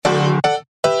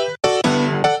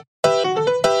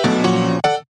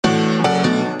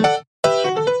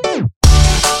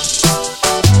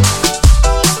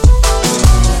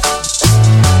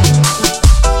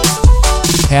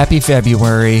Happy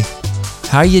February.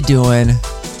 How you doing?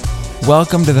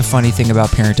 Welcome to The Funny Thing About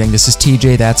Parenting. This is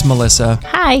TJ. That's Melissa.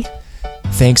 Hi.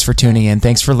 Thanks for tuning in.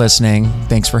 Thanks for listening.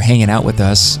 Thanks for hanging out with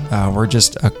us. We're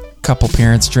just a couple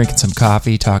parents drinking some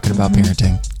coffee, talking about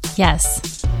parenting.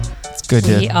 Yes. It's good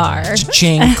we are.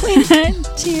 Ching.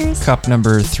 Cheers. Cup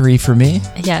number 3 for me.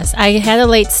 Yes. I had a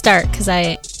late start because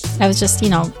I was just,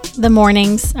 the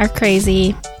mornings are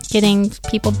crazy. Getting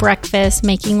people breakfast,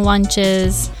 making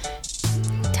lunches,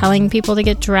 telling people to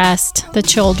get dressed, the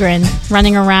children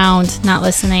running around, not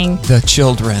listening. The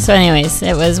children. So anyways,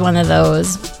 it was one of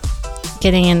those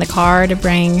getting in the car to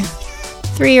bring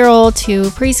 3-year-old to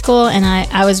preschool, and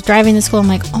I was driving to school. I'm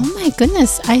like, oh my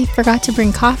goodness, I forgot to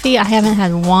bring coffee. I haven't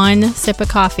had one sip of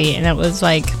coffee, and it was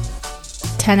like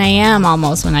 10 a.m.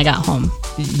 almost when I got home.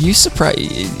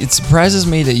 It surprises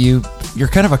me that you're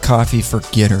kind of a coffee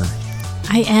forgetter.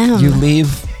 I am. You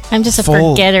leave. I'm just a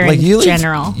forgetter in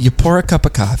general. You pour a cup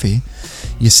of coffee,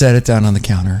 you set it down on the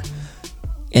counter,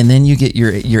 and then you get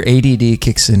your ADD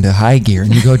kicks into high gear,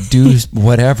 and you go do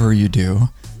whatever you do,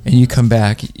 and you come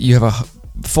back. You have a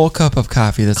full cup of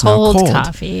coffee that's now cold. Cold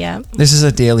coffee, yeah. This is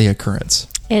a daily occurrence.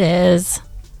 It is.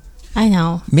 I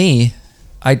know. Me,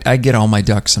 I get all my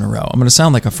ducks in a row. I'm going to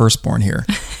sound like a firstborn here.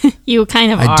 You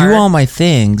kind of are. I do all my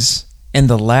things. And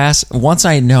once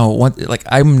I know,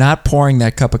 I'm not pouring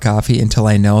that cup of coffee until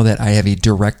I know that I have a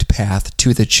direct path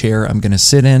to the chair I'm going to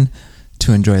sit in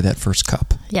to enjoy that first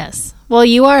cup. Yes. Well,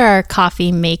 you are our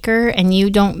coffee maker, and you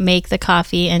don't make the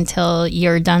coffee until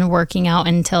you're done working out,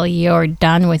 until you're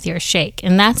done with your shake.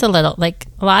 And that's a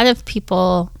lot of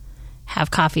people have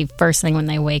coffee first thing when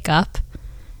they wake up.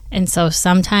 And so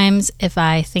sometimes if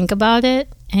I think about it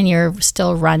and you're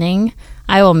still running,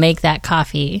 I will make that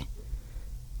coffee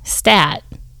stat.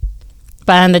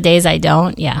 But on the days I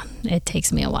don't, it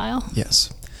takes me a while.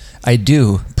 Yes. I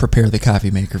do prepare the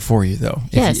coffee maker for you, though.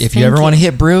 Yes, if you ever want to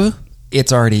hit brew,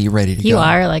 it's already ready to go. You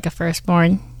are like a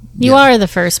firstborn. You are the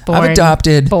firstborn. I've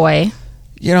adopted boy.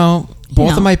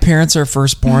 Both of my parents are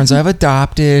firstborns. I've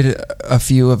adopted a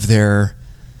few of their...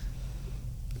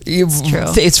 It's true.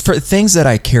 It's for things that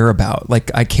I care about. Like,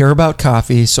 I care about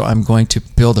coffee, so I'm going to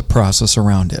build a process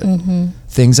around it. Mm-hmm.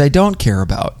 Things I don't care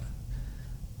about.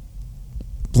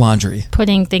 Laundry.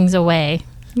 Putting things away.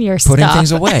 Putting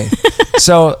things away.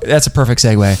 So that's a perfect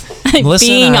segue. Melissa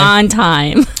Being on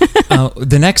time.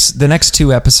 The next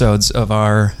 2 episodes of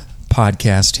our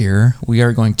podcast here, we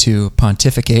are going to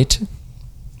pontificate.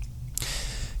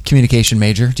 Communication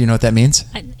major. Do you know what that means?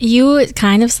 You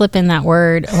kind of slip in that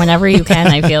word whenever you can,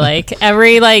 I feel like.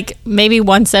 Maybe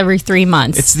once every 3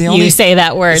 months, it's the only, you say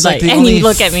that word. And you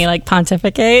look at me like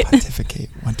pontificate. Pontificate.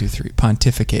 1, 2, 3.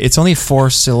 Pontificate. It's only a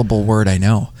 4-syllable word, I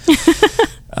know.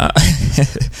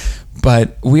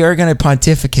 But we are going to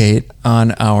pontificate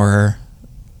on our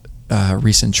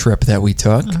recent trip that we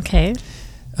took. Okay.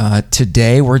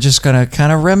 Today, we're just going to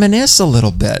kind of reminisce a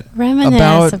little bit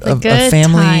about of the good a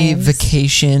family times.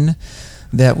 Vacation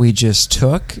that we just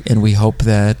took, and we hope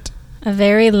that a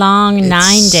very long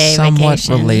 9-day somewhat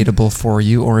vacation. Relatable for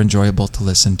you or enjoyable to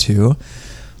listen to.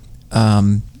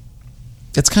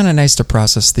 It's kind of nice to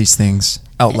process these things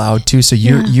out loud too. So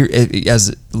you're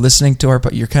as listening to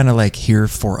but you're kind of like here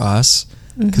for us.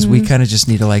 Because we kind of just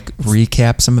need to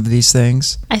recap some of these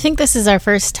things. I think this is our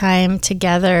first time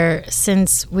together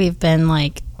since we've been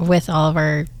with all of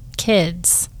our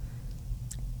kids.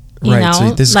 You know?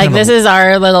 So this is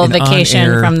our little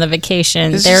vacation from the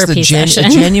vacation therapy session. A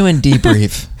genuine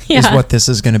debrief is what this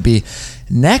is going to be.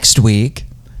 Next week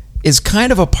is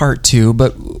kind of a part 2,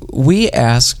 but we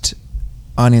asked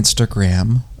on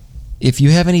Instagram if you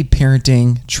have any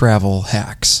parenting travel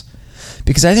hacks.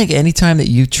 Because I think anytime that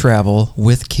you travel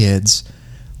with kids,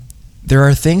 there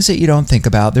are things that you don't think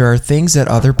about. There are things that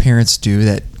other parents do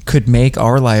that could make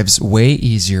our lives way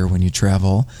easier when you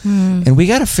travel. And we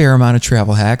got a fair amount of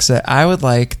travel hacks that I would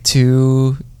like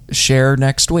to share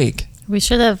next week. We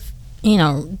should have,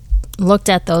 looked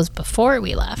at those before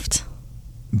we left.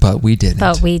 But we didn't.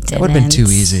 That would have been too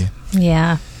easy.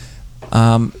 Yeah.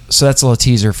 So that's a little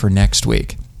teaser for next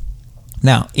week.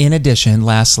 Now, in addition,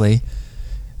 lastly...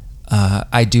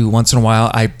 I do once in a while,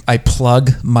 I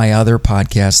plug my other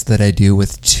podcast that I do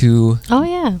with 2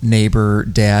 neighbor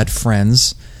dad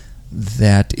friends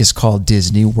that is called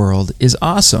Disney World is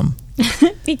Awesome.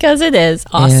 Because it is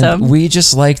awesome. And we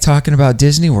just like talking about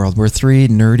Disney World. We're 3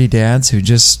 nerdy dads who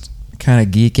just kind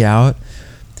of geek out.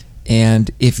 And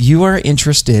if you are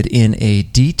interested in a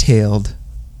detailed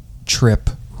trip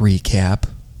recap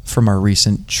from our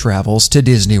recent travels to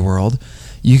Disney World,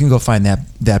 you can go find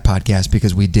that podcast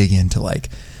because we dig into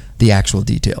the actual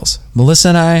details. Melissa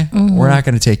and I, we're not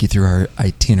going to take you through our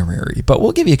itinerary, but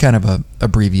we'll give you kind of a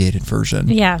abbreviated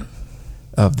version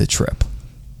of the trip.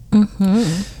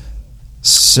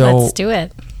 So let's do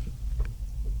it.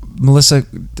 Melissa,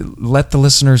 let the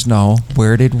listeners know,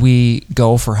 where did we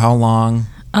go for how long?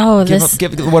 Oh,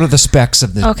 what are the specs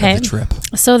of the trip?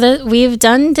 So we've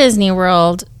done Disney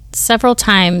World several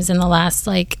times in the last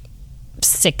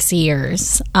 6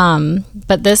 years.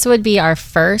 But this would be our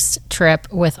first trip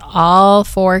with all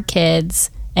 4 kids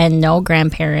and no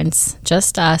grandparents,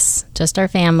 just us, just our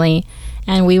family.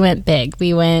 And we went big.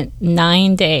 We went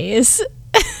 9 days.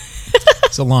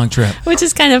 It's a long trip. Which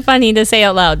is kind of funny to say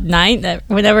out loud.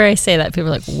 Whenever I say that, people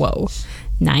are like, whoa,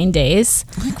 9 days.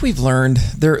 I think we've learned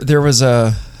there was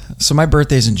so my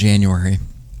birthday's in January,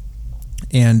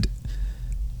 and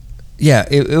yeah,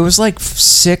 it was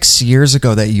 6 years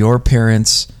ago that your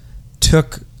parents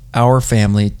took our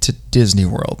family to Disney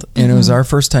World, and it was our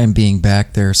first time being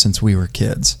back there since we were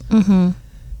kids.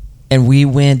 And we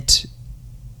went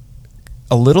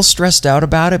a little stressed out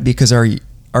about it because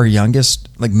our youngest,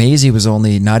 Maisie, was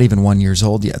only not even 1 year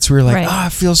old yet, so we were like,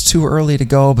 it feels too early to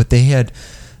go, but they had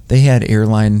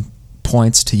airline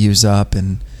points to use up,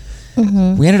 and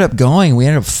we ended up going. We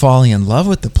ended up falling in love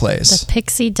with the place. The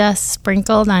pixie dust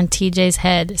sprinkled on TJ's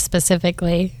head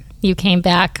specifically. You came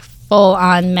back full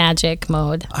on magic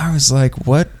mode. I was like,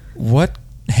 what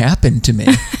happened to me?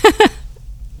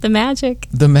 The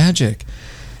magic.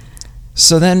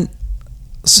 So then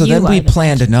we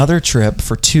planned another trip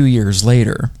for 2 years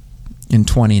later in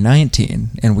 2019,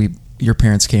 and your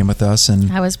parents came with us,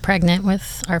 and I was pregnant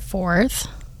with our 4th.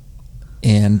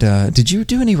 And did you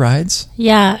do any rides?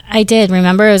 Yeah, I did.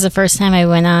 Remember, it was the first time I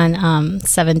went on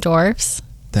Seven Dwarfs.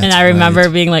 And I remember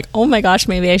being like, oh my gosh,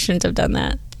 maybe I shouldn't have done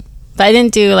that. But I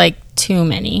didn't do too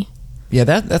many. Yeah,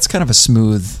 that's kind of a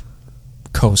smooth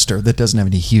coaster that doesn't have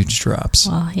any huge drops.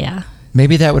 Well, yeah.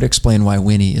 Maybe that would explain why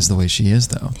Winnie is the way she is,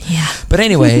 though. Yeah. But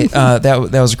anyway,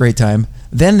 that was a great time.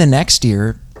 Then the next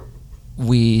year,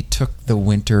 we took the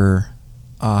winter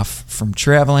off from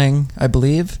traveling, I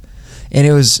believe. And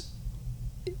it was...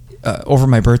 over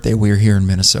my birthday, we were here in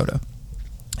Minnesota,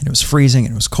 and it was freezing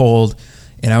and it was cold,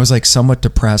 and I was somewhat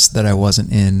depressed that I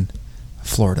wasn't in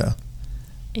Florida.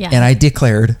 Yeah. And I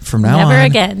declared from now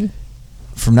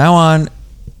on,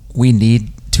 we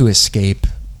need to escape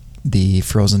the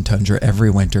frozen tundra every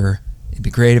winter. It'd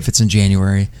be great if it's in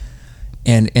January.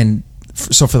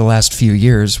 So for the last few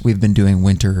years, we've been doing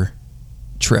winter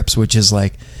trips, which is I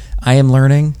am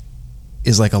learning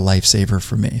is a lifesaver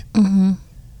for me.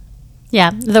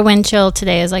 Yeah, the wind chill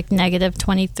today is negative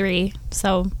 23.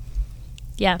 So,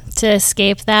 yeah, to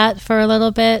escape that for a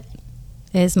little bit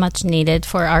is much needed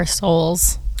for our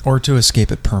souls. Or to escape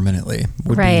it permanently.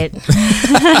 Right.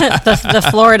 The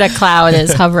Florida cloud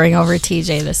is hovering over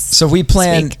TJ this week. So we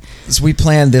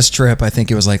planned this trip. I think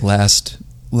it was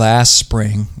last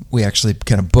spring. We actually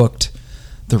kind of booked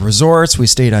the resorts. We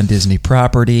stayed on Disney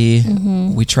property.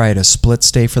 We tried a split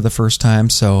stay for the first time,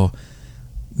 so...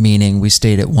 meaning we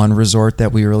stayed at one resort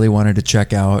that we really wanted to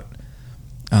check out,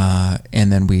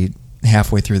 and then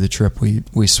halfway through the trip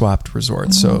we swapped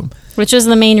resorts. So, which was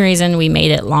the main reason we made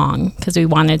it long, because we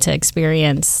wanted to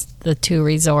experience the 2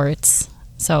 resorts.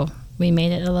 So we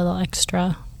made it a little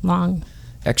extra long,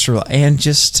 and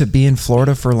just to be in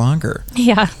Florida for longer.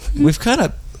 Yeah, we've kind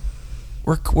of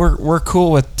we're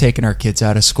cool with taking our kids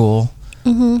out of school.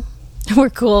 We're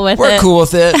cool with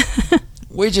it.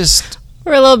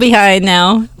 We're a little behind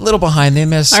now. They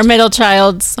missed our middle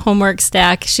child's homework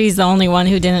stack. She's the only one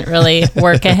who didn't really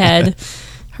work ahead.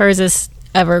 Hers is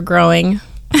ever growing.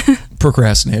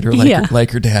 Procrastinator,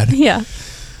 like her dad. Yeah.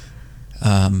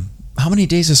 How many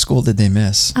days of school did they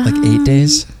miss? 8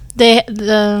 days? They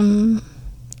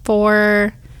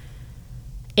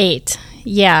 8.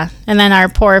 Yeah. And then our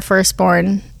poor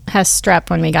firstborn has strep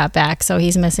when we got back, so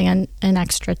he's missing an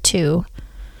extra 2.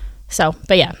 So,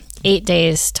 but yeah. 8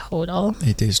 days total.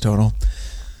 8 days total.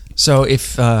 So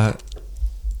if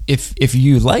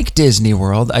you like Disney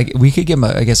World, we could give them,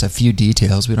 a few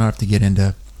details. We don't have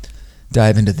to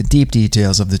dive into the deep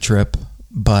details of the trip,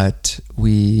 but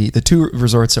the 2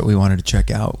 resorts that we wanted to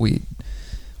check out, we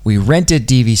rented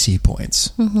DVC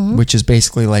points, which is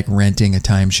basically like renting a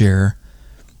timeshare.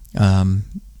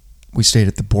 We stayed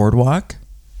at the Boardwalk,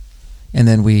 and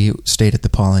then we stayed at the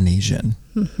Polynesian.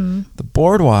 The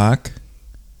Boardwalk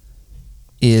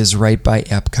is right by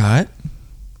Epcot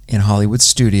and Hollywood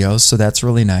Studios, so that's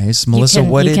really nice. Melissa,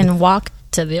 you can walk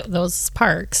to those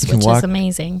parks, which is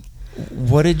amazing.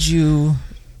 What did you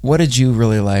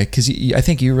really like? Because I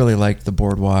think you really liked the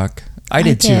Boardwalk. I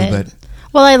did too, but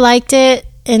well, I liked it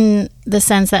in the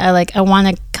sense that I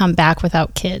want to come back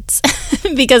without kids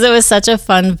because it was such a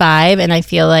fun vibe, and I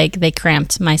feel like they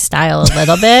cramped my style a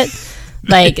little bit.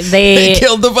 Like they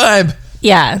killed the vibe.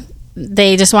 Yeah,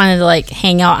 they just wanted to like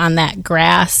hang out on that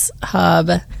grass hub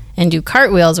and do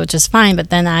cartwheels, which is fine. But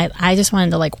then I just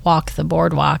wanted to like walk the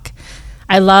boardwalk.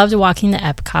 I loved walking to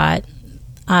Epcot.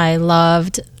 I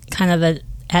loved kind of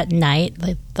at night,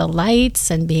 like the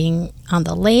lights and being on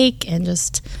the lake, and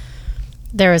just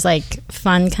there was like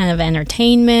fun kind of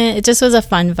entertainment. It just was a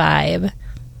fun vibe.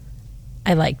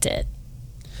 I liked it.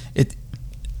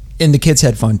 And the kids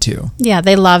had fun too. Yeah,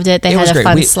 they loved it. They had a great.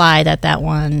 fun slide at that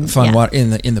one. Fun water in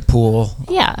the pool.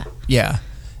 Yeah. Yeah.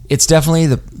 It's definitely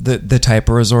the type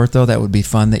of resort though that would be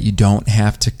fun, that you don't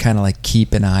have to kind of like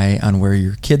keep an eye on where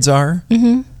your kids are,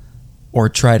 or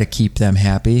try to keep them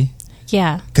happy.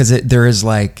 Yeah. Because there is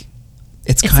like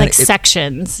it's kind like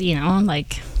sections,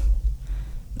 like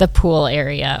the pool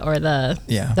area or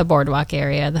the boardwalk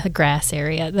area, the grass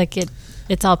area. Like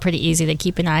it's all pretty easy to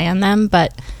keep an eye on them,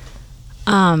 but.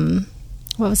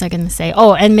 What was I going to say?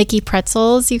 Oh, and Mickey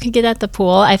pretzels you could get at the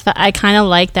pool. I kind of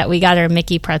like that we got our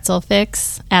Mickey pretzel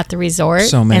fix at the resort.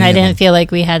 So many and I didn't them. feel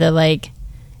like we had to like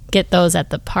get those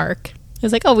at the park. It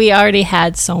was like, oh, we already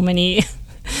had so many.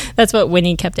 That's what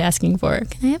Winnie kept asking for.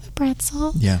 Can I have a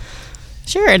pretzel? Yeah.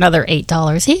 Sure, another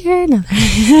 $8 here.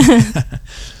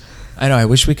 I know. I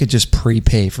wish we could just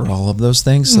prepay for all of those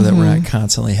things so that we're not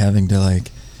constantly having to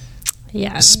like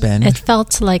spend. It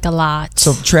felt like a lot.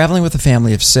 So traveling with a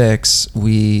family of 6,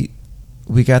 we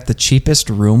got the cheapest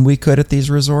room we could at these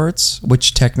resorts,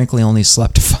 which technically only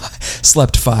slept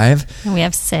 5. And we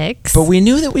have 6. But we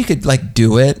knew that we could like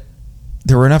do it.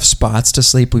 There were enough spots to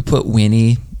sleep. We put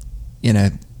Winnie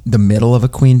in the middle of a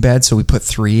queen bed, so we put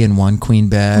 3 in one queen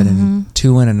bed and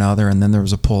 2 in another, and then there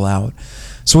was a pull out.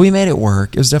 So we made it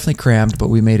work. It was definitely crammed, but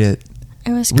we made it.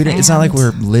 It was it's not like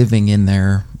we're living in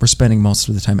there. We're spending most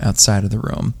of the time outside of the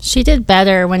room. She did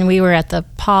better when we were at the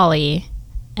Poly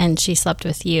and she slept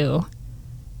with you.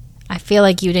 I feel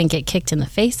like you didn't get kicked in the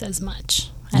face as much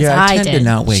as I tend did. to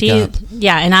not wake up.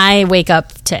 Yeah, and I wake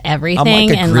up to everything. I'm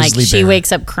like a and like grizzly she bear.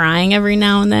 wakes up crying every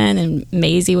now and then, and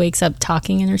Maisie wakes up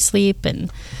talking in her sleep,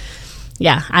 and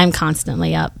yeah, I'm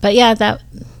constantly up. But yeah, So that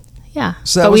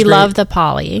but we was great. love the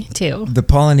Poly too. The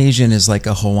Polynesian is like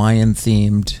a Hawaiian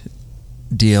themed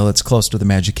deal. It's close to the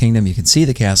Magic Kingdom. You can see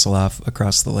the castle off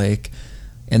across the lake,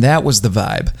 and that was the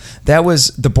vibe.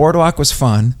 The boardwalk was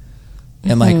fun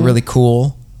and like really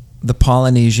cool. The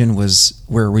Polynesian was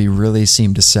where we really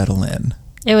seemed to settle in.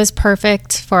 It was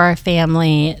perfect for our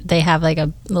family. They have like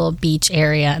a little beach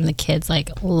area, and the kids like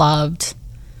loved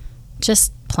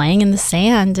just playing in the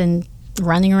sand and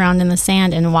running around in the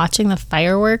sand and watching the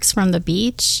fireworks from the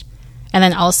beach. And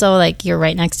then also, like, you're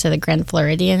right next to the Grand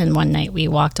Floridian, and one night we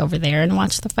walked over there and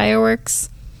watched the fireworks.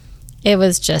 It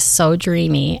was just so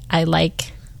dreamy. I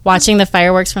like watching the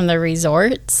fireworks from the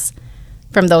resorts,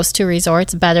 from those 2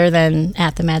 resorts, better than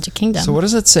at the Magic Kingdom. So what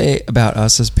does it say about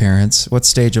us as parents, what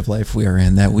stage of life we are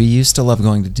in, that we used to love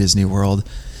going to Disney World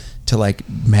to, like,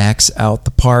 max out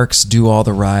the parks, do all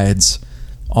the rides,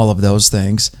 all of those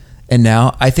things. And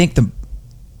now I think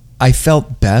I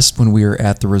felt best when we were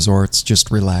at the resorts just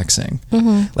relaxing.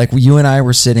 Like you and I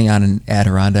were sitting on an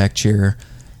Adirondack chair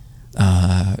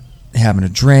having a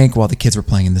drink while the kids were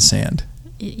playing in the sand.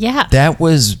 Yeah. That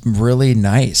was really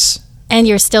nice. And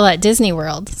you're still at Disney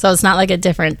World, so it's not like a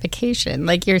different vacation.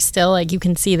 Like you're still like you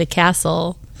can see the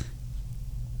castle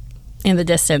in the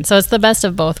distance. So it's the best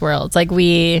of both worlds. Like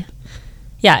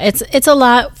it's a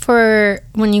lot for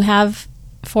when you have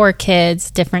 4 kids,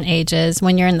 different ages.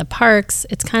 When you're in the parks,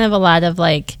 it's kind of a lot of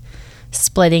like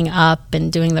splitting up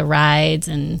and doing the rides,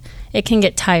 and it can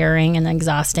get tiring and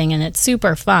exhausting, and it's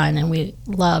super fun, and we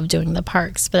love doing the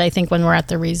parks. But I think when we're at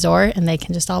the resort and they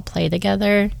can just all play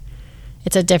together,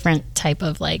 it's a different type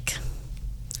of like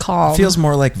calm. It feels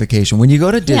more like vacation. When you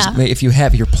go to Disney, if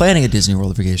you're planning a Disney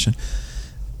World vacation,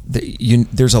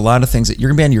 there's a lot of things that you're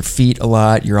going to be on your feet a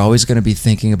lot. You're always going to be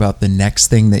thinking about the next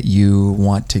thing that you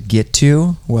want to get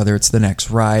to, whether it's the next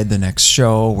ride, the next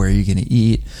show, where you're going to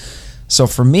eat. So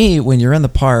for me, when you're in the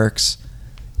parks,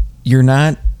 you're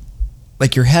not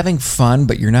like you're having fun,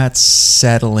 but you're not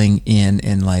settling in.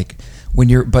 And like when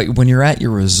you're at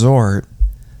your resort,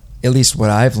 at least what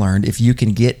I've learned, if you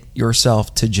can get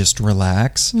yourself to just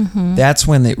relax, that's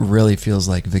when it really feels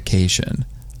like vacation.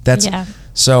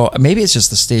 So maybe it's just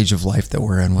the stage of life that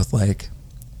we're in with like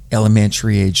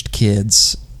elementary aged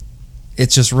kids.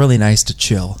 It's just really nice to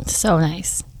chill. So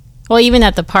nice. Well, even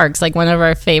at the parks, like one of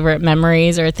our favorite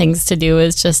memories or things to do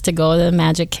is just to go to the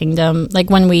Magic Kingdom. Like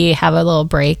when we have a little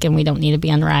break and we don't need to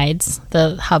be on rides,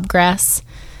 the Hubgrass,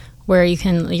 where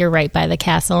you're right by the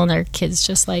castle and our kids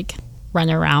just like run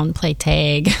around, play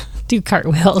tag, do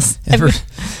cartwheels.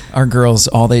 Our girls,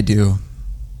 all they do,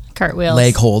 cartwheels,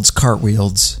 leg holds,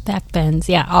 cartwheels, back bends,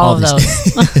 all of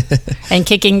those. And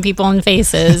kicking people in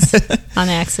faces on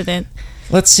accident.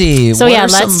 Let's see. So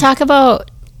let's talk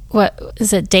about, what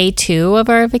is it, day 2 of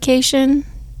our vacation?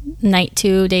 Night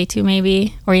 2, day 2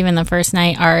 maybe, or even the first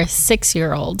night. Our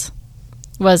 6-year-old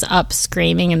was up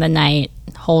screaming in the night,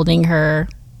 holding her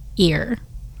ear,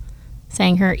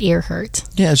 saying her ear hurt.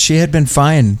 Yeah, she had been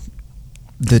fine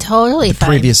the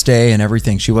previous day and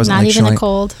everything. She wasn't not like even a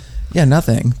cold. Yeah,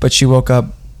 nothing. But she woke up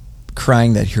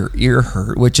crying that her ear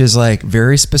hurt, which is like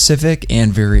very specific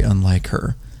and very unlike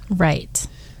her. Right.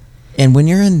 And when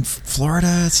you're in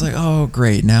Florida, it's like, oh,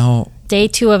 great. Now, day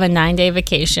 2 of a 9-day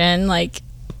vacation,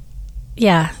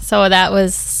 so that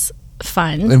was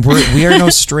fun. And we are no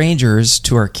strangers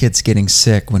to our kids getting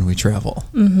sick when we travel.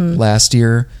 Mm-hmm. Last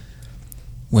year,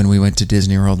 when we went to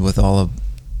Disney World with all of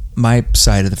my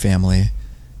side of the family,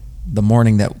 the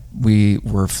morning that we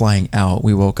were flying out,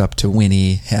 we woke up to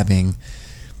Winnie having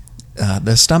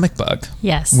the stomach bug.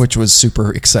 Yes. Which was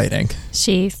super exciting.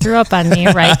 She threw up on me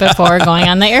right before going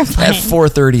on the airplane. At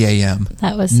 4:30 a.m.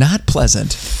 That was not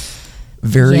pleasant.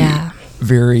 Very,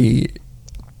 very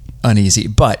uneasy.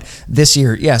 But this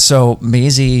year, so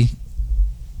Maisie,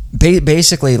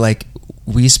 basically, like,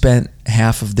 we spent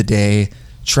half of the day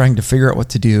trying to figure out what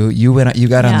to do. You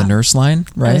got on the nurse line,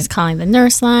 right? I was calling the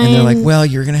nurse line. And they're like, well,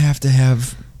 you're going to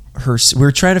have her.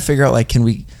 We're trying to figure out, like,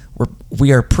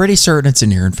 we are pretty certain it's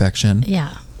an ear infection.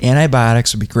 Yeah.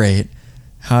 Antibiotics would be great.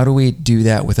 How do we do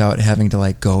that without having to,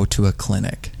 like, go to a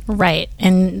clinic? Right.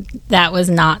 And that was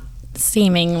not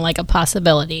seeming like a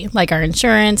possibility. Like, our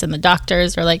insurance and the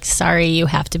doctors are like, sorry, you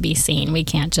have to be seen. We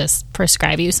can't just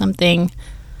prescribe you something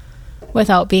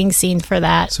without being seen for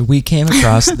that. So we came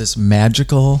across this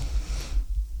magical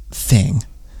thing.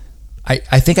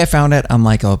 I think I found it on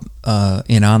like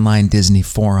an online Disney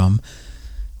forum.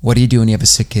 What do you do when you have a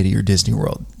sick kid at your Disney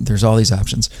World? There's all these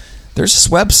options. There's this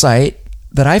website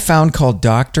that I found called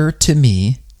Doctor to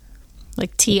Me.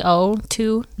 Like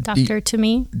TO2, Doctor to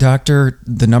Me? Doctor,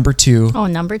 the number 2. Oh,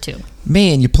 number 2.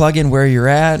 Me, and you plug in where you're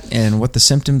at and what the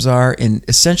symptoms are. And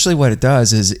essentially what it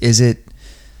does is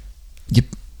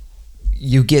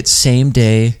you get same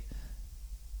day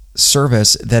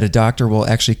service that a doctor will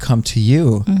actually come to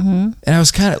you. Mm-hmm. And I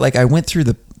was kind of like, I went through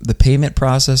the payment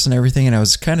process and everything, and I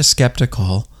was kind of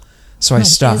skeptical. So I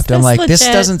stopped. I'm like,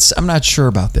 legit? I'm not sure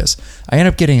about this. I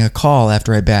ended up getting a call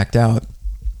after I backed out.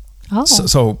 Oh.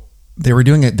 So they were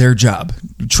doing their job,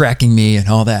 tracking me and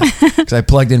all that, because I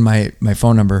plugged in my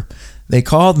phone number. They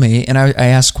called me, and I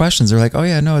asked questions. They're like, oh,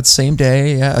 yeah, no, it's same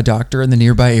day. Yeah, a doctor in the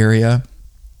nearby area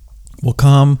will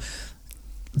come.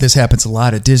 This happens a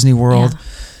lot at Disney World. Yeah.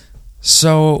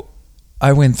 So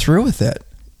I went through with it.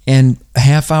 And a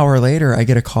half hour later, I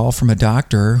get a call from a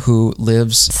doctor who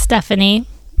lives... Stephanie.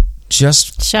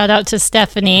 Just... Shout out to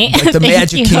Stephanie. Like the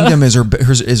Magic Kingdom is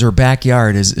her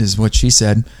backyard, is what she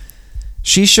said.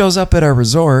 She shows up at our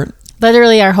resort.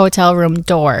 Literally our hotel room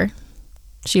door.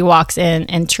 She walks in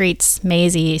and treats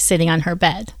Maisie sitting on her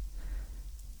bed.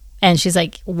 And she's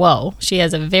like, whoa, she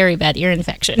has a very bad ear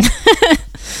infection.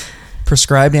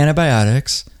 Prescribed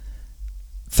antibiotics.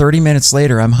 30 minutes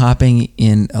later, I'm hopping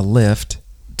in a Lyft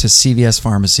to CVS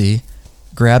Pharmacy,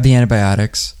 grab the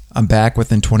antibiotics. I'm back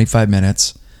within 25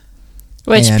 minutes.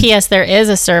 Which, P.S., there is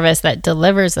a service that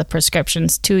delivers the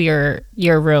prescriptions to your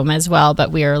room as well,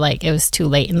 but we were like, it was too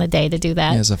late in the day to do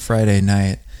that. It was a Friday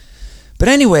night. But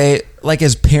anyway, like,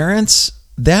 as parents,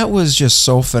 that was just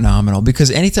so phenomenal,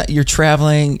 because anytime you're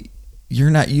traveling,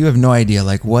 you have no idea,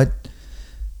 like,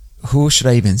 who should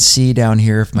I even see down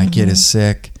here if my kid is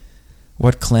sick?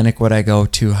 What clinic would I go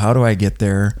to? How do I get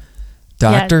there?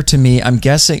 Doctor to Me, I'm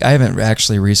guessing, I haven't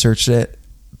actually researched it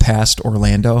past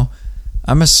Orlando.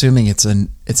 I'm assuming it's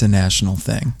a national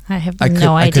thing. I have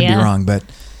no idea. I could be wrong, but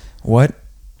what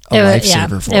a lifesaver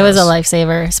for us. It was a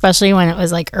lifesaver, especially when it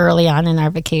was like early on in our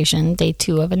vacation, day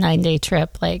 2 of a 9-day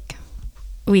trip. Like,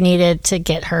 we needed to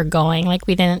get her going. Like,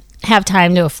 we didn't have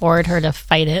time to afford her to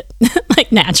fight it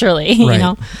like naturally, you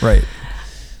know? Right.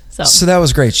 So that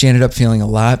was great. She ended up feeling a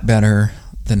lot better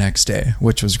the next day,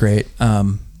 which was great.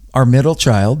 Our middle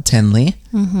child, Tenley,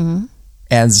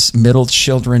 as middle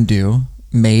children do,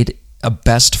 made a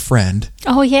best friend.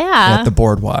 Oh yeah, at the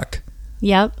boardwalk.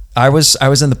 Yep. I was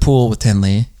in the pool with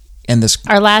Tenley, and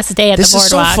our last day at the boardwalk. This is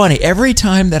so funny. Every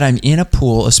time that I'm in a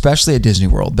pool, especially at Disney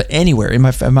World, but anywhere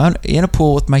I'm in a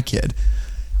pool with my kid,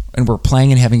 and we're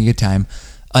playing and having a good time,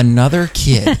 another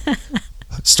kid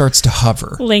starts to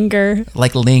hover, linger,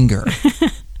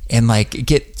 and like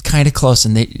get kind of close,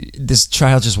 and this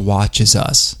child just watches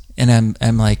us, and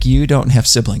I'm like, you don't have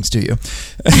siblings, do you?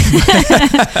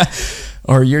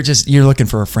 Or you're looking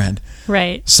for a friend.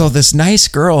 Right. So this nice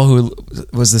girl who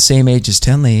was the same age as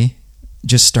Tenley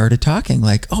just started talking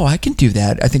like, oh, I can do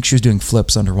that. I think she was doing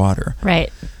flips underwater.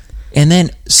 Right. And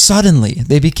then suddenly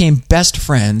they became best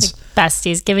friends. Like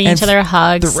besties, giving each other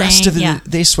hugs. The rest of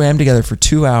they swam together for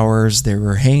 2 hours. They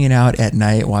were hanging out at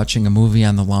night, watching a movie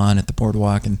on the lawn at the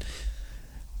boardwalk. And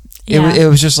it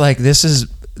was just like, this is,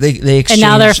 they exchanged. And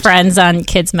now they're friends on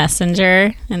Kids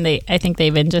Messenger. And I think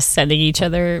they've been just sending each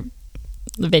other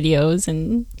videos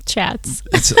and chats.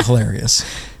 It's hilarious.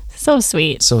 So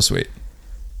sweet. So sweet.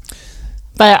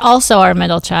 But also our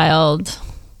middle child,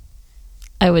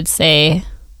 I would say,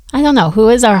 I don't know, who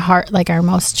is our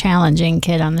most challenging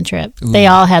kid on the trip? Ooh. They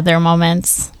all had their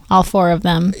moments, all 4 of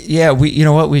them. Yeah, you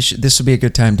know what, this would be a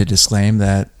good time to disclaim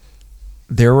that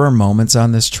there were moments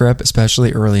on this trip,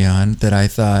 especially early on, that I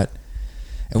thought,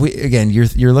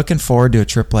 you're looking forward to a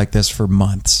trip like this for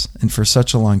months and for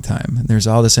such a long time. And there's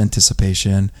all this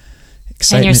anticipation,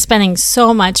 excitement. And you're spending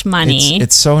so much money.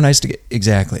 It's so nice to get,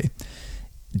 exactly.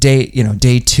 Day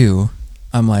 2,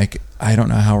 I'm like, I don't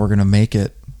know how we're going to make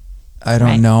it. I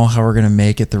don't know how we're going to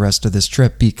make it the rest of this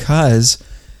trip, because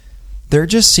there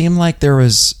just seemed like there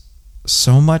was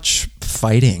so much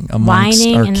fighting amongst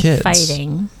whining our and kids.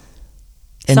 Fighting.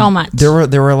 And so much. There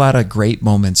were a lot of great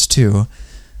moments too,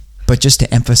 but just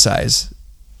to emphasize,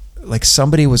 like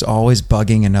somebody was always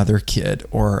bugging another kid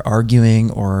or arguing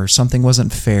or something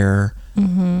wasn't fair.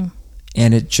 Mm-hmm.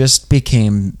 And it just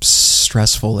became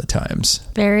stressful at times.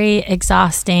 Very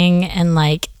exhausting. And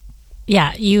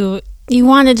you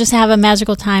want to just have a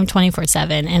magical time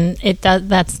 24/7, and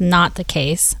that's not the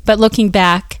case. But looking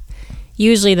back,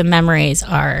 usually the memories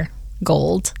are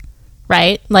gold,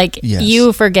 right? Yes.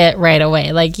 You forget right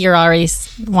away. Like, you're already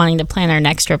wanting to plan our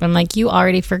next trip. I'm like, you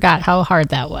already forgot how hard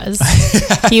that was.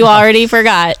 You already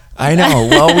forgot. I know.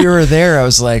 While we were there, I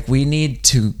was like, we need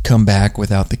to come back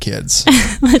without the kids.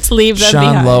 Let's leave them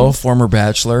behind. Sean Lowe, former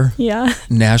bachelor. Yeah.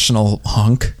 National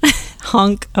hunk.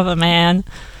 Hunk of a man.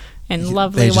 And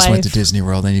lovely wife. They just went to Disney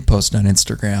World, and he posted on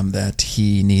Instagram that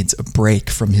he needs a break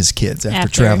from his kids after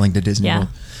traveling to Disney World.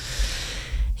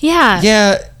 Yeah.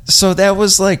 Yeah. So that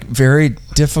was very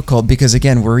difficult, because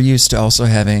again, we're used to also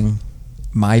having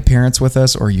my parents with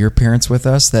us or your parents with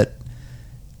us, that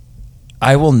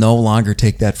I will no longer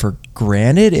take that for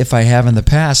granted if I have in the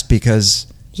past, because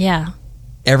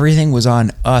everything was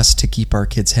on us to keep our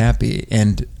kids happy.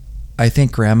 And I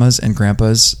think grandmas and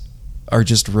grandpas are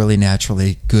just really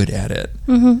naturally good at it.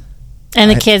 Mm-hmm.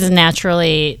 And the kids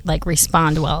naturally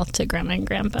respond well to grandma and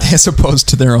grandpa. As opposed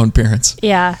to their own parents.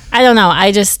 Yeah. I don't know.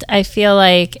 I feel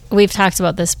like we've talked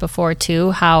about this before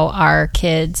too, how our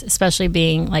kids, especially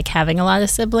being having a lot of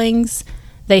siblings,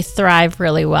 they thrive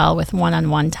really well with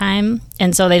one-on-one time.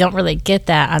 And so they don't really get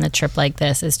that on a trip like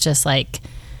this. It's just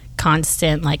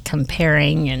constant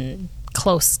comparing and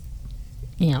close,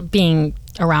 being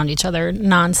around each other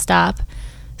nonstop.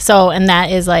 So, and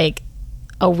that is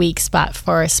a weak spot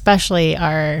for especially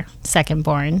our second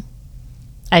born.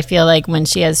 I feel like when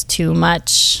she has too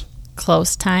much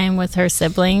close time with her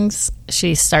siblings,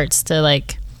 she starts to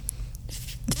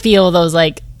feel those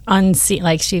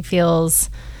unseen, she feels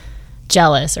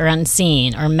jealous or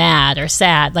unseen or mad or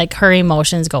sad. Her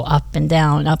emotions go up and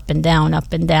down, up and down,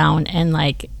 up and down. And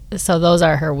so those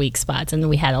are her weak spots. And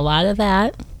we had a lot of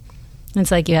that.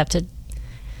 It's you have to.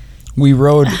 We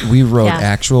rode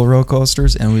actual roller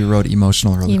coasters, and we rode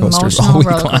emotional roller coasters all week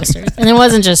long. And it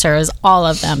wasn't just her; it was all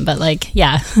of them. But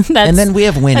that's, and then we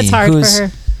have Winnie, that's hard who's for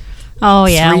her. Oh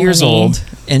yeah, 3 years old,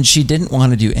 and she didn't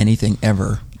want to do anything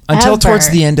ever until towards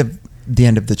the end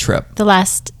of the trip. The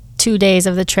last 2 days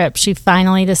of the trip, she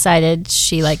finally decided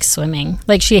she likes swimming.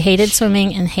 She hated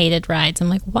swimming and hated rides. I'm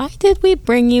like, why did we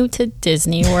bring you to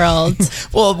Disney World?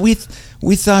 Well, we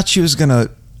thought she was gonna.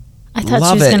 I thought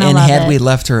love she was it, gonna and love had it. we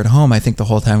left her at home, I think the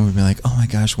whole time we'd be like, "Oh my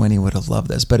gosh, Winnie would have loved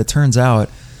this." But it turns out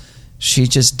she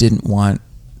just didn't want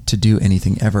to do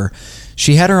anything ever.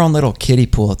 She had her own little kiddie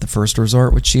pool at the first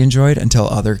resort, which she enjoyed until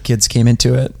other kids came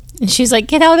into it. And she's like,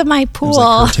 "Get out of my pool!" It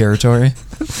was her territory.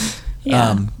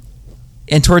 Yeah.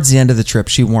 And towards the end of the trip,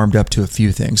 she warmed up to a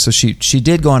few things. So she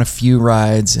did go on a few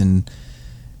rides, and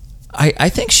I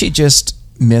think she just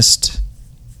missed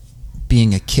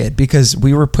being a kid, because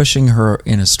we were pushing her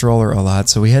in a stroller a lot,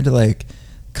 so we had to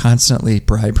constantly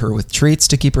bribe her with treats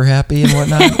to keep her happy and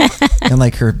whatnot.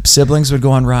 And her siblings would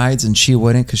go on rides and she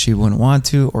wouldn't, because she wouldn't want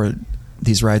to, or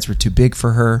these rides were too big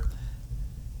for her.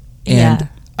 And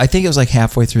I think it was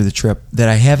halfway through the trip that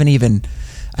I hadn't even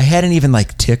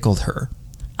tickled her.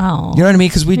 Oh, you know what I mean?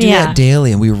 Because we do that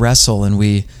daily, and we wrestle, and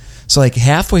we So like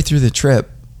halfway through the trip,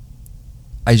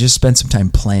 I just spent some time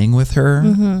playing with her,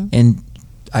 and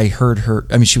I heard her.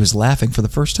 I mean, she was laughing for the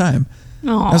first time.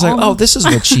 Aww. I was like, "Oh, this is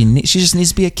what she needs. She just needs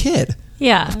to be a kid."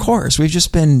 Yeah, of course. We've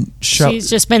just been She's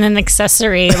just been an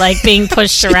accessory, like being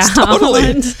pushed around.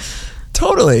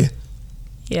 Totally.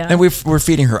 Yeah. And we're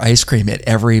feeding her ice cream at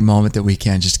every moment that we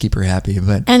can just to keep her happy.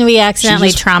 And we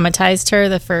accidentally traumatized her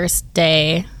the first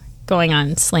day going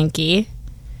on Slinky.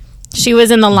 She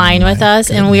was in the line with us,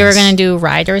 and we were going to do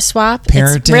rider swap.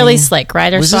 Parenting. It's really slick,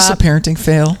 rider swap. Was this a parenting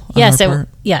fail? Yes,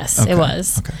 it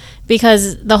was. Okay.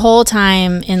 Because the whole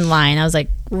time in line, I was like,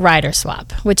 rider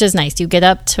swap, which is nice. You get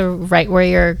up to right where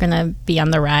you're going to be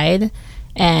on the ride,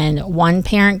 and one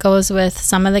parent goes with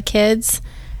some of the kids,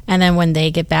 and then when they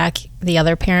get back, the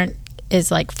other parent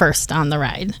is like first on the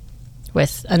ride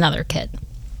with another kid.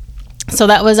 So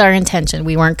that was our intention.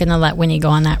 We weren't going to let Winnie go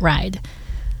on that ride.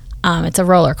 It's a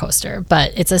roller coaster,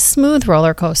 but it's a smooth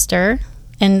roller coaster,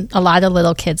 and a lot of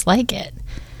little kids like it.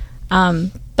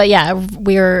 But yeah,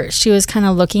 she was kind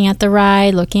of looking at the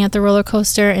ride, looking at the roller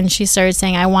coaster, and she started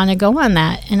saying, "I want to go on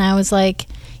that." And I was like,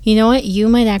 "You know what? You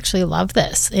might actually love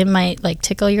this. It might like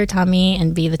tickle your tummy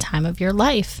and be the time of your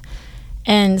life."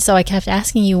 And so I kept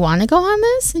asking, "You want to go on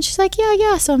this?" And she's like,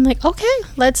 "Yeah." So I'm like, "Okay,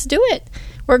 let's do it.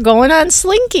 We're going on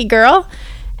Slinky, girl."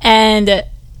 And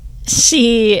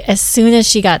she, as soon as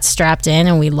she got strapped in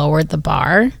and we lowered the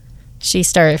bar, she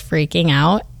started freaking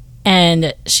out,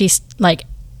 and she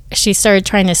started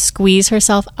trying to squeeze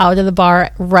herself out of the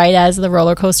bar right as the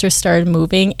roller coaster started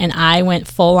moving, and I went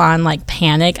full on like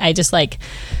panic. I just like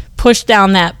pushed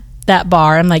down that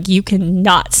bar. I'm like, "You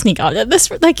cannot sneak out of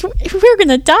this, like we're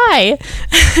gonna die."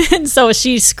 And so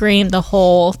she screamed the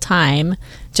whole time,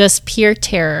 just pure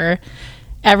terror.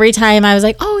 Every time I was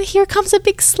like, "Oh, here comes a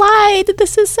big slide.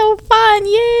 This is so fun.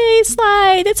 Yay,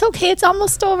 slide. It's okay. It's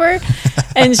almost over."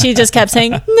 And she just kept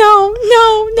saying, "No."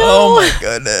 Oh, my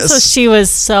goodness. So she was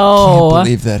so... I can't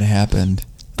believe that happened.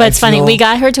 But it's funny. We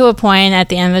got her to a point at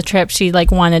the end of the trip. She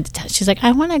like wanted to she's like,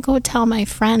 "I want to go tell my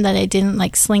friend that I didn't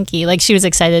like Slinky." Like she was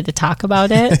excited to talk about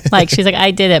it. Like she's like,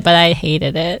 "I did it, but I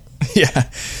hated it." Yeah.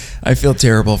 I feel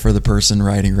terrible for the person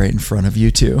riding right in front of you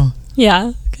too.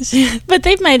 Yeah. But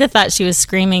they might have thought she was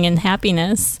screaming in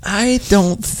happiness. I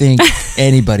don't think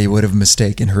anybody would have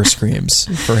mistaken her screams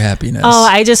for happiness. Oh,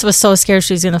 I just was so scared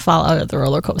she was going to fall out of the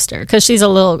roller coaster because she's a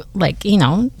little, like,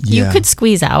 you could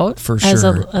squeeze out for as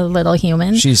sure. a little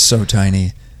human. She's so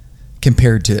tiny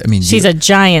compared to, she's a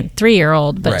giant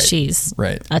 3-year-old, but she's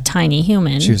right. a tiny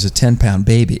human. She was a 10-pound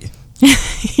baby.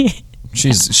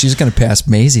 She's going to pass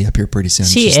Maisie up here pretty soon.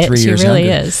 She's 3 years She really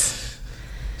younger. is.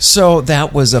 So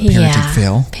that was a parenting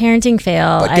fail. Parenting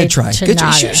fail. But good try. Good try.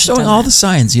 She's showing all the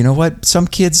signs. You know what? Some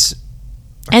kids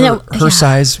her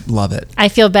size love it. I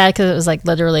feel bad because it was like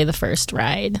literally the first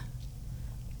ride.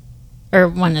 Or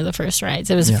one of the first rides.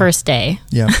 It was the first day.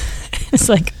 Yeah. It's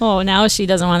like, oh, now she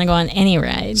doesn't want to go on any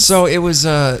rides. So it was,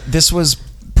 this was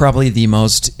probably the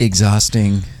most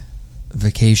exhausting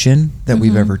vacation that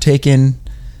we've ever taken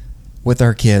with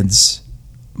our kids.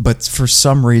 But for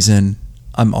some reason,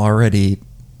 I'm already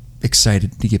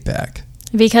excited to get back.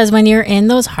 Because when you're in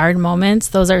those hard moments,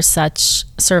 those are such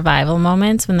survival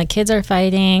moments. When the kids are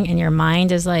fighting and your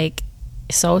mind is like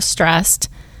so stressed,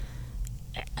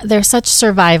 they're such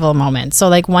survival moments. So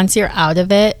like once you're out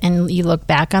of it and you look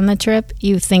back on the trip,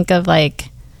 you think of like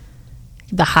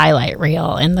the highlight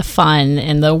reel and the fun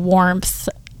and the warmth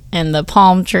and the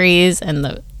palm trees and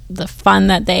the fun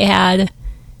that they had.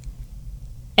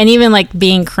 And even like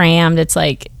being crammed, it's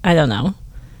like, I don't know.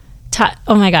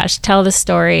 Oh my gosh, tell the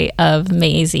story of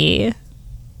Maisie.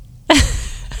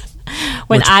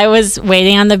 When I was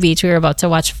waiting on the beach, we were about to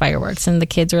watch fireworks and the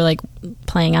kids were like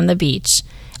playing on the beach.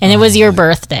 And it was your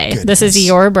birthday. Goodness. This is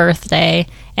your birthday.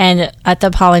 And at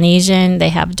the Polynesian, they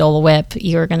have Dole Whip.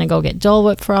 You were going to go get Dole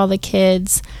Whip for all the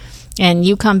kids. And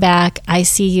you come back. I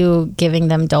see you giving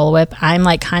them Dole Whip. I'm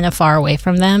like kind of far away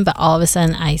from them. But all of a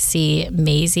sudden, I see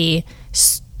Maisie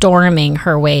storming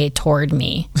her way toward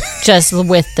me. Just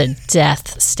with the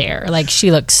death stare. Like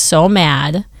she looks so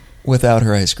mad. Without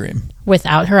her ice cream.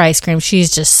 Without her ice cream.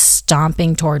 She's just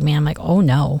stomping toward me. I'm like, oh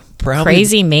no.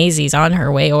 Crazy Maisie's on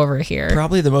her way over here.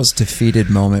 Probably the most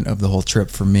defeated moment of the whole trip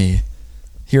for me.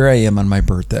 Here I am on my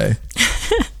birthday.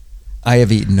 I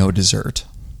have eaten no dessert.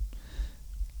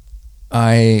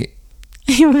 I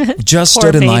just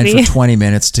stood in line for 20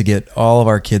 minutes to get all of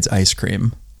our kids ice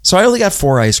cream. So I only got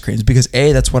 4 ice creams because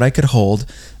A, that's what I could hold.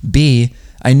 B,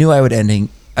 I knew I would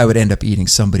end up eating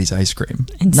somebody's ice cream.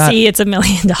 And C, it's $1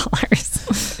 million.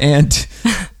 And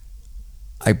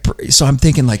so I'm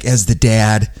thinking like as the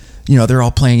dad, they're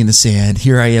all playing in the sand.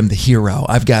 Here I am, the hero.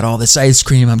 I've got all this ice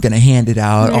cream. I'm going to hand it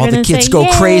out. All the kids go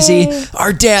crazy.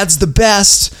 Our dad's the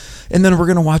best. And then we're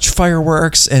going to watch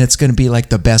fireworks, and it's going to be like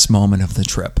the best moment of the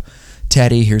trip.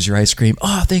 Teddy, here's your ice cream.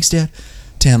 Oh, thanks, Dad.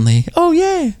 Tenley, oh,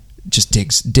 yay. Just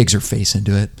digs her face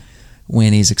into it.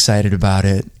 Winnie's excited about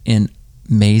it. And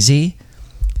Maisie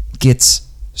gets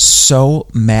so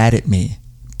mad at me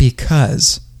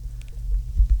because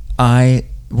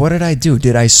what did I do?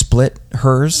 Did I split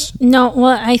hers? No,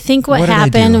 well, I think what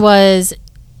happened was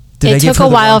it took a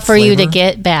while for you to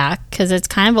get back because it's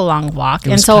kind of a long walk.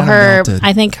 And so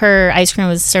I think her ice cream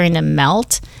was starting to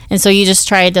melt. And so you just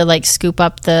tried to like scoop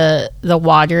up the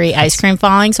watery ice cream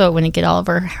falling so it wouldn't get all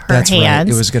over her hands. Right.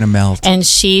 It was going to melt. And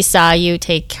she saw you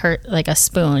take her like a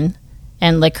spoon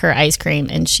and lick her ice cream.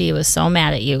 And she was so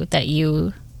mad at you that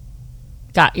you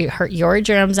got your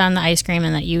germs on the ice cream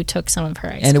and that you took some of her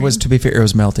ice cream. And it was, to be fair, it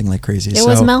was melting like crazy. It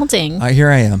was melting. Here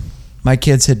I am. My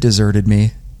kids had deserted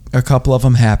me. A couple of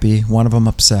them happy, one of them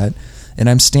upset. And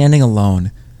I'm standing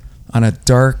alone on a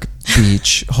dark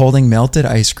beach holding melted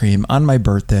ice cream on my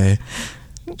birthday,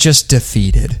 just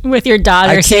defeated. With your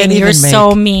daughter saying, you're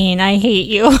so mean. I hate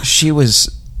you. She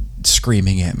was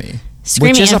screaming at me.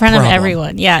 Screaming in front of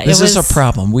everyone. Yeah, this is a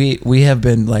problem. We have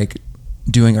been like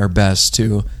doing our best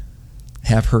to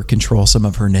have her control some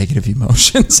of her negative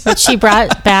emotions. She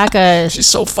brought back she's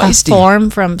so feisty. A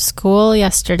form from school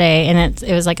yesterday, and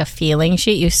it was like a feeling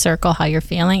sheet. You circle how you're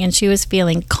feeling, and she was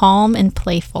feeling calm and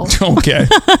playful. Okay,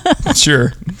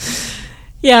 sure.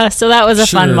 Yeah, so that was a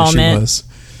fun moment. She was.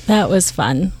 That was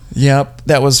fun. Yep,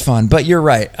 that was fun. But you're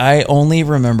right. I only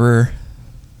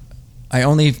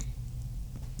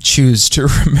choose to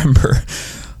remember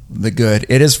the good.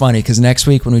 It is funny because next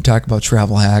week when we talk about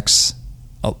travel hacks,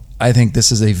 I think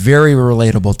this is a very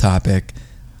relatable topic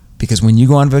because when you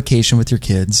go on vacation with your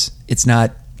kids, it's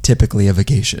not typically a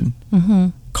vacation. Mm-hmm.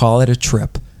 Call it a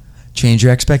trip. Change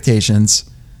your expectations.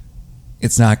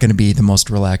 It's not going to be the most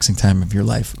relaxing time of your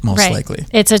life, most likely.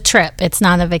 It's a trip. It's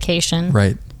not a vacation.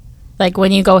 Right. Like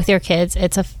when you go with your kids,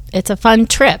 it's a fun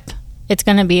trip. It's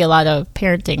going to be a lot of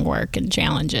parenting work and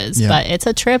challenges, but it's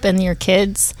a trip, and your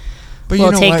kids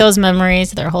will take those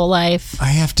memories their whole life. I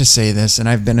have to say this, and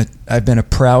I've been a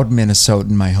proud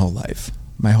Minnesotan my whole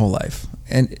life,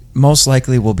 and most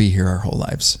likely will be here our whole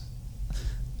lives.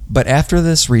 But after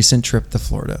this recent trip to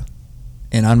Florida,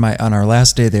 and on our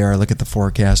last day there, I look at the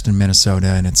forecast in Minnesota,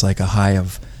 and it's like a high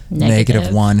of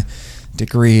 -1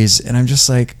 degrees, and I'm just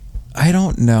like, I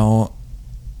don't know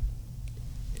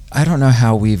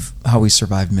how we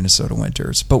survive Minnesota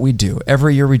winters, but we do.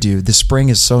 Every year we do. The spring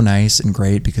is so nice and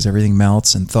great because everything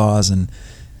melts and thaws, and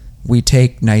we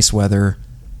take nice weather.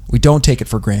 We don't take it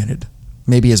for granted,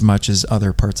 maybe as much as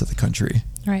other parts of the country.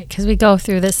 Right, because we go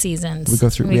through the seasons. We go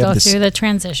through the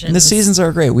transitions. And the seasons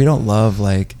are great. We don't love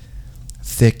like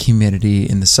thick humidity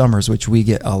in the summers, which we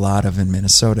get a lot of in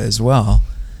Minnesota as well.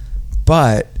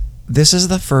 But this is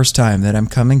the first time that I'm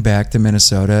coming back to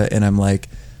Minnesota and I'm like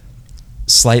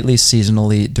slightly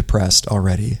seasonally depressed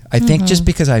already. I think just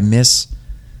because I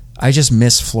just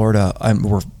miss Florida.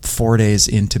 We're 4 days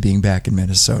into being back in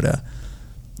Minnesota.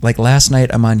 Like last night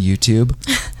I'm on YouTube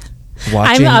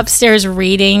watching. I'm upstairs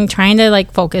reading, trying to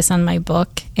like focus on my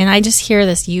book, and I just hear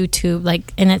this YouTube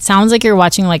and it sounds like you're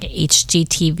watching like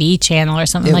HGTV channel or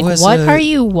something. What are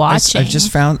you watching? I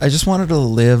just wanted to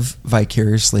live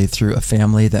vicariously through a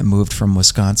family that moved from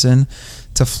Wisconsin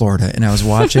to Florida, and I was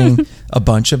watching a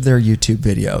bunch of their YouTube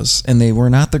videos, and they were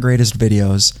not the greatest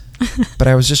videos, but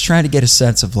I was just trying to get a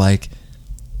sense of like,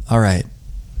 all right,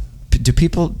 do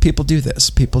people do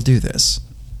this? People do this.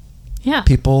 Yeah,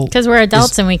 because we're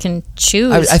adults and we can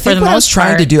choose. I think what I was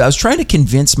trying to do, I was trying to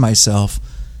convince myself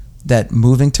that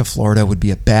moving to Florida would be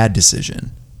a bad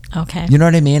decision. Okay, you know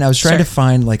what I mean? I was trying to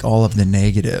find like all of the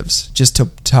negatives just to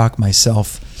talk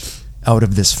myself out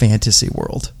of this fantasy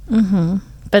world. Mm-hmm.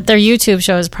 But their YouTube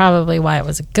show is probably why it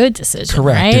was a good decision.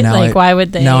 Correct. Right? Like, why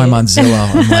would they? Now I'm on Zillow.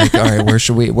 I'm like, all right,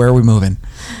 where are we moving?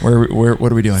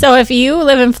 What are we doing? So if you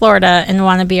live in Florida and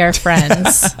want to be our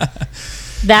friends,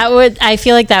 I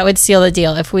feel like that would seal the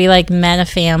deal. If we like met a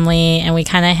family and we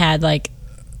kind of had like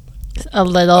a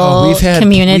little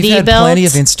community we've had built. Plenty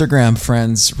of Instagram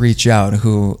friends reach out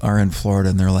who are in Florida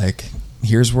and they're like,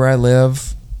 here's where I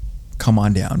live. Come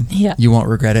on down. Yeah. You won't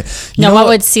regret it. What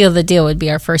would seal the deal would be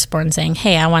our firstborn saying,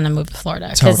 hey, I want to move to Florida.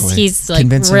 Because he's like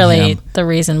really the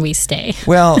reason we stay.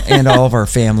 Well, and all of our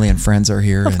family and friends are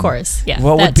here. Of course. Yeah.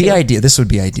 Well, would be ideal. This would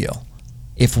be ideal.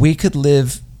 If we could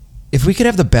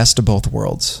have the best of both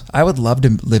worlds, I would love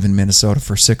to live in Minnesota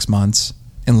for 6 months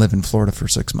and live in Florida for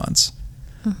 6 months.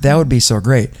 Mm-hmm. That would be so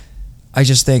great. I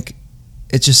just think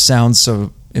it just sounds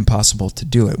so impossible to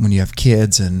do it when you have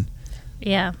kids and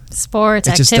yeah, sports,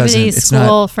 it just activities, it's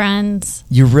school, friends.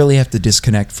 You really have to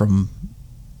disconnect from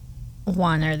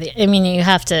one or the. I mean, you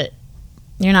have to.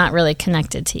 You're not really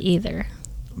connected to either.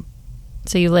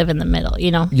 So you live in the middle,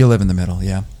 you know? You live in the middle,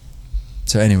 yeah.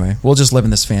 So anyway, we'll just live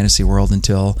in this fantasy world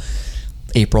until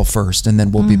April 1st, and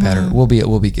then we'll be better. We'll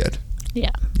be good.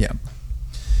 Yeah. Yeah.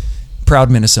 Proud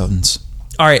Minnesotans.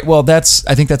 All right, well, I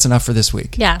think that's enough for this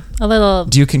week. Yeah, a little.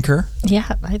 Do you concur? Yeah,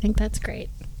 I think that's great.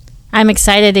 I'm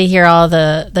excited to hear all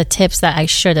the tips that I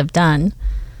should have done.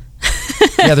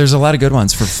 Yeah, there's a lot of good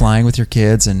ones for flying with your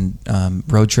kids and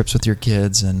road trips with your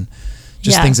kids and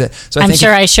just things that. So I'm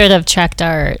sure I should have checked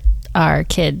our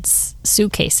kids'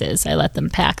 suitcases. I let them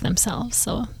pack themselves,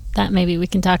 so that maybe we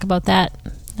can talk about that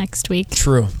next week.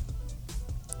 True.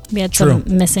 We had some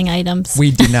missing items.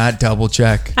 We did not double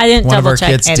check. I didn't double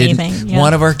check anything. Yeah.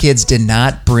 One of our kids did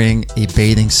not bring a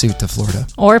bathing suit to Florida.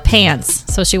 Or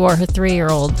pants. So she wore her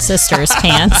 3-year-old sister's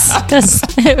pants because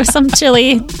it was some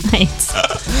chilly nights.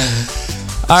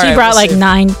 She brought like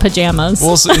 9 pajamas.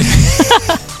 We'll see.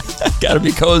 Gotta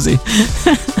be cozy.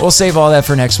 We'll save all that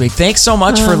for next week. Thanks so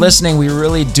much for listening. We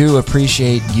really do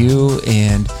appreciate you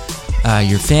and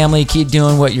your family. Keep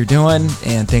doing what you're doing,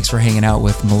 and thanks for hanging out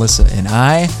with Melissa and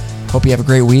I. Hope you have a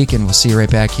great week, and we'll see you right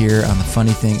back here on The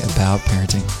Funny Thing About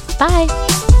Parenting.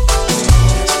 Bye.